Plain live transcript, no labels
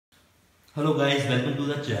Hello guys, welcome to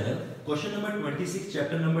the channel. Question number 26,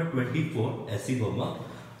 chapter number 24, SC Verma.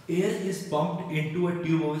 Air is pumped into a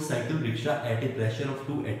tube of a cycle rickshaw at a pressure of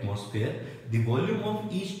 2 atmosphere. The volume of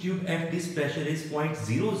each tube at this pressure is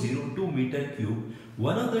 0.002 meter cube.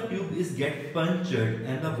 One of the tube is get punctured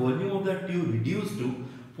and the volume of the tube reduced to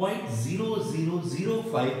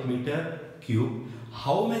 0.0005 meter cube.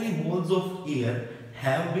 How many moles of air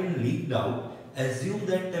have been leaked out? Assume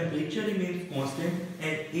that temperature remains constant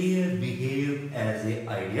and air behave as a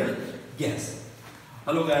ideal gas.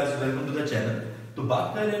 Hello guys, welcome to the channel. तो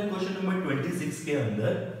बात कर रहे हैं question number 26 के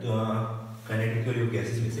अंदर kinetic theory of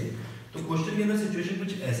gases में से। तो क्वेश्चन के अंदर सिचुएशन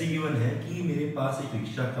कुछ ऐसी गिवन है कि मेरे पास एक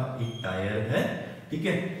रिक्शा का एक टायर है, ठीक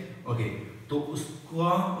है, ओके, तो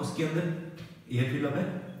उसके अंदर एयर फिलअप है,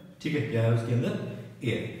 ठीक है, क्या है उसके अंदर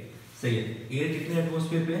एयर, सही है। एयर कितने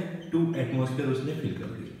एटमॉस्फेयर पे है? 2 एटमॉस्फेयर उसने फिल कर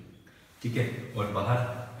दिया, ठीक है, और बाहर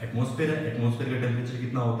एटमॉस्फेयर है, एटमॉस्फेयर का टेम्परेचर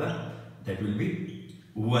कितना होता है? दैट विल बी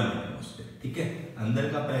 1 एटमॉस्फेयर, ठीक है। अंदर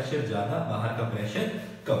का प्रेशर ज्यादा, बाहर का प्रेशर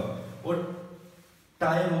कम, और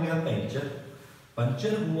टायर हो गया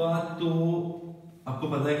पंचर हुआ तो आपको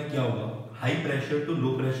पता है कि क्या होगा? High pressure to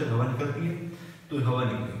low pressure हवा निकलती है, तो हवा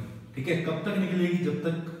निकलेगी, ठीक है। कब तक निकलेगी? जब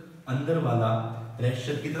तक अंदर वाला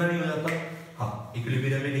प्रेशर कितना नहीं हो जाता, हाँ,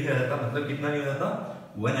 इक्विलिब्रियम में नहीं आ जाता, मतलब कितना नहीं हो जाता?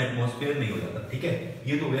 1 एटमॉस्फेयर नहीं हो जाता, ठीक है।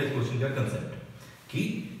 ये तो गया क्वेश्चन का कंसेप्ट कि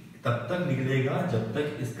तब तक निकलेगा जब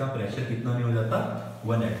तक इसका प्रेशर कितना नहीं हो जाता?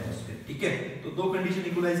 1 एटमॉस्फेयर, ठीक है। तो दो कंडीशन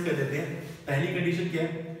इक्वलाइज कर देते हैं। पहली कंडीशन क्या है?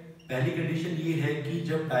 पहली कंडीशन ये है कि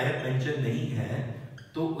जब टायर पंचर नहीं है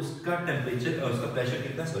तो उसका टेम्परेचर और उसका प्रेशर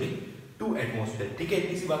कितना? 2 एटमॉस्फेयर, ठीक है।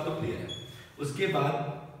 इसी बात तो क्लियर है। उसके बाद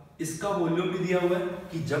इसका वॉल्यूम भी दिया हुआ है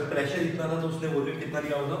कि जब प्रेशर इतना था तो उसने वॉल्यूम कितना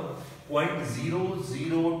दिया होगा?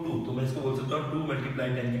 0.002, तो मैं इसको बोल सकता हूँ 2 ×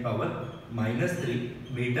 10⁻³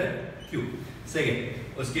 मीटर क्यूब, सही है।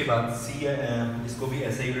 उसके बाद सी इसको भी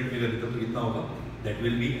ऐसे यूनिट में कर देता हूँ तो कितना होगा? दैट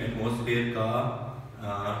विल बी एटमॉस्फेयर का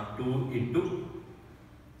 2 ×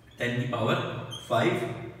 10⁵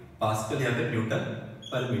 पास्कल या फिर न्यूटन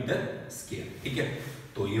पर मीटर स्क्वायर, ठीक है।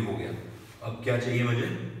 तो ये हो गया। अब क्या चाहिए मुझे?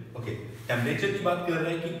 ओके, टेम्परेचर की बात कर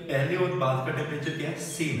रहे हैं कि पहले और बाद का टेम्परेचर क्या है?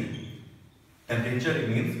 सेम है, टेम्परेचर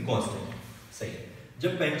रिमेन्स कांस्टेंट, सही है।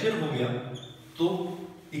 जब पंचर हो गया तो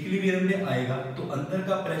इक्विलिब्रियम में आएगा, तो अंदर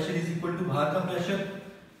का प्रेशर इज इक्वल टू बाहर का प्रेशर,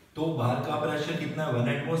 तो बाहर का प्रेशर कितना है? 1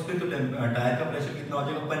 एटमॉस्फेयर, तो टायर का प्रेशर कितना हो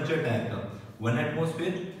जाएगा? पंचर टायर का 1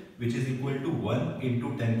 atmosphere which is equal to 1 ×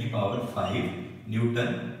 10⁵ Newton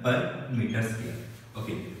पर मीटर स्क्वायर,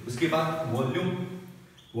 ओके। उसके बाद वॉल्यूम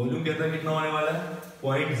कहता है कितना होने वाला है?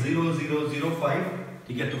 0.0005,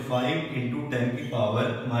 ठीक है, तो 5 ×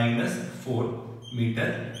 10⁻⁴ मीटर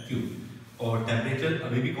क्यूब, और टेम्परेचर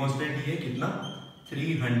अभी भी कांस्टेंट ही है, कितना?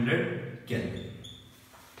 300 केल्विन।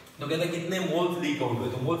 तो कहता है कितने मोल्स लीक आउट हुए,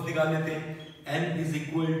 तो मोल्स निकाल लेते हैं। N =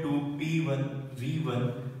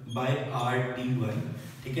 P1V1/RT1,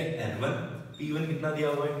 ठीक है। N1 P1 कितना दिया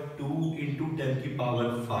हुआ है? 2 ×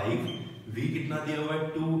 10⁵, V कितना दिया हुआ है?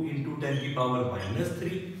 2 × 10⁻³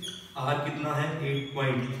 R कितना है?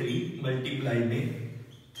 8.3 मल्टीप्लाई में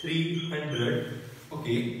 300,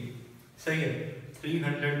 ओके, सही है।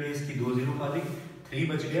 300 में इसकी 2 0 खाली, 3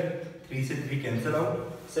 बच गया, 3 से 3 कैंसिल आउट,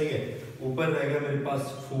 सही है। ऊपर रह गया मेरे पास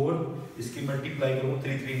 4, इसकी मल्टीप्लाई करूँ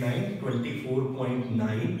 3 3 9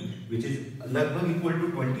 24.9 विच इज लगभग इक्वल टू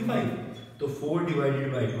 25, तो 4 /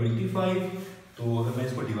 25, तो अगर मैं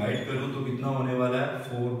इसको डिवाइड करूँ तो कितना होने वाला है?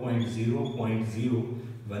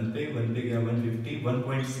 4.0.01 पे 1 पे गया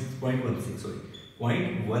 150, 1.6 सॉरी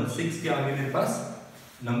 0.16 के आगे मेरे पास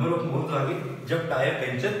नंबर ऑफ मोल्स आ गए जब टायर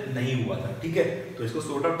पंचर नहीं हुआ था, ठीक है। तो इसको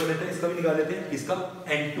सॉर्ट आउट कर लेते हैं, इसका भी निकाल लेते हैं। इसका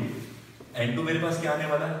N2 मेरे पास क्या आने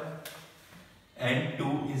वाला है? N2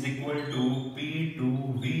 =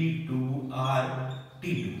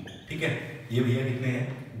 P2V2RT2, ठीक है। ये भैया कितने हैं?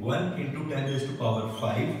 1 ×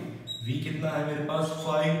 10⁵, V कितना है मेरे पास?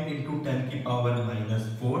 5 ×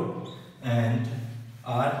 10⁻⁴, and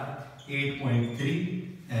R 8.3,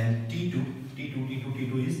 and T2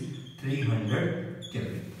 is 300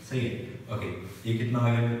 kelvin, सही है, ओके। ये कितना आ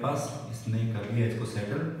गया मेरे पास? इसने कर लिया इसको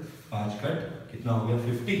सेटल, 5 कट, कितना हो गया?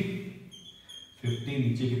 50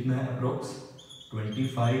 नीचे कितना है? अप्रोक्स 25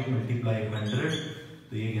 × 100,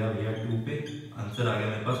 तो ये गया भैया 2 पे, आंसर आ गया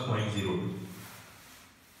मेरे पास 0.02,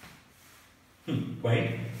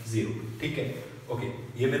 ठीक है, ओके।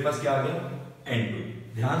 ये मेरे पास क्या आ गया? N2।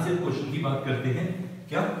 ध्यान से क्वेश्चन की बात करते हैं,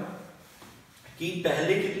 क्या कि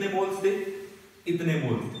पहले कितने मोल्स थे? इतने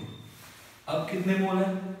मोल्स थे, अब कितने मोल है?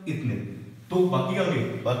 इतने, तो बाकी आ गए,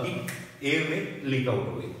 बाकी एयर में लीक आउट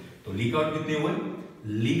हो गए, तो लीक आउट कितने हुए?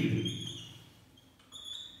 लीक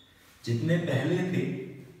जितने पहले थे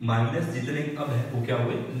माइनस जितने अब है वो क्या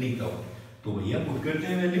हुए? Leak out. तो भैया पुट करते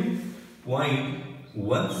हैं वैल्यू,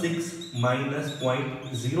 0.16 minus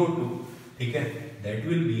 0.02, ठीक है, that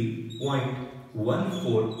will be 0.14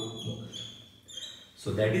 moles. So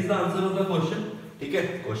that is the answer of the question. ठीक है,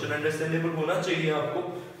 क्वेश्चन अंडरस्टैंडेबल होना चाहिए आपको,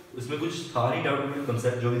 इसमें कुछ था नहीं डाउट,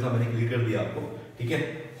 कंसेप्ट जो भी था मैंने क्लियर कर दिया आपको, ठीक है.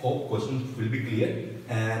 Hope question will be clear.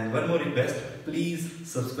 And one more request, please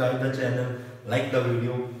subscribe the channel, like the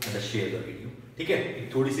video and share the video, ठीक है. एक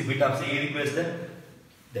थोड़ी सी बिट आपसे ये रिक्वेस्ट है,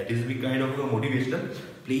 that is be kind of motivational.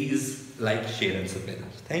 Please like, share and subscribe.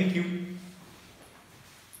 Thank you.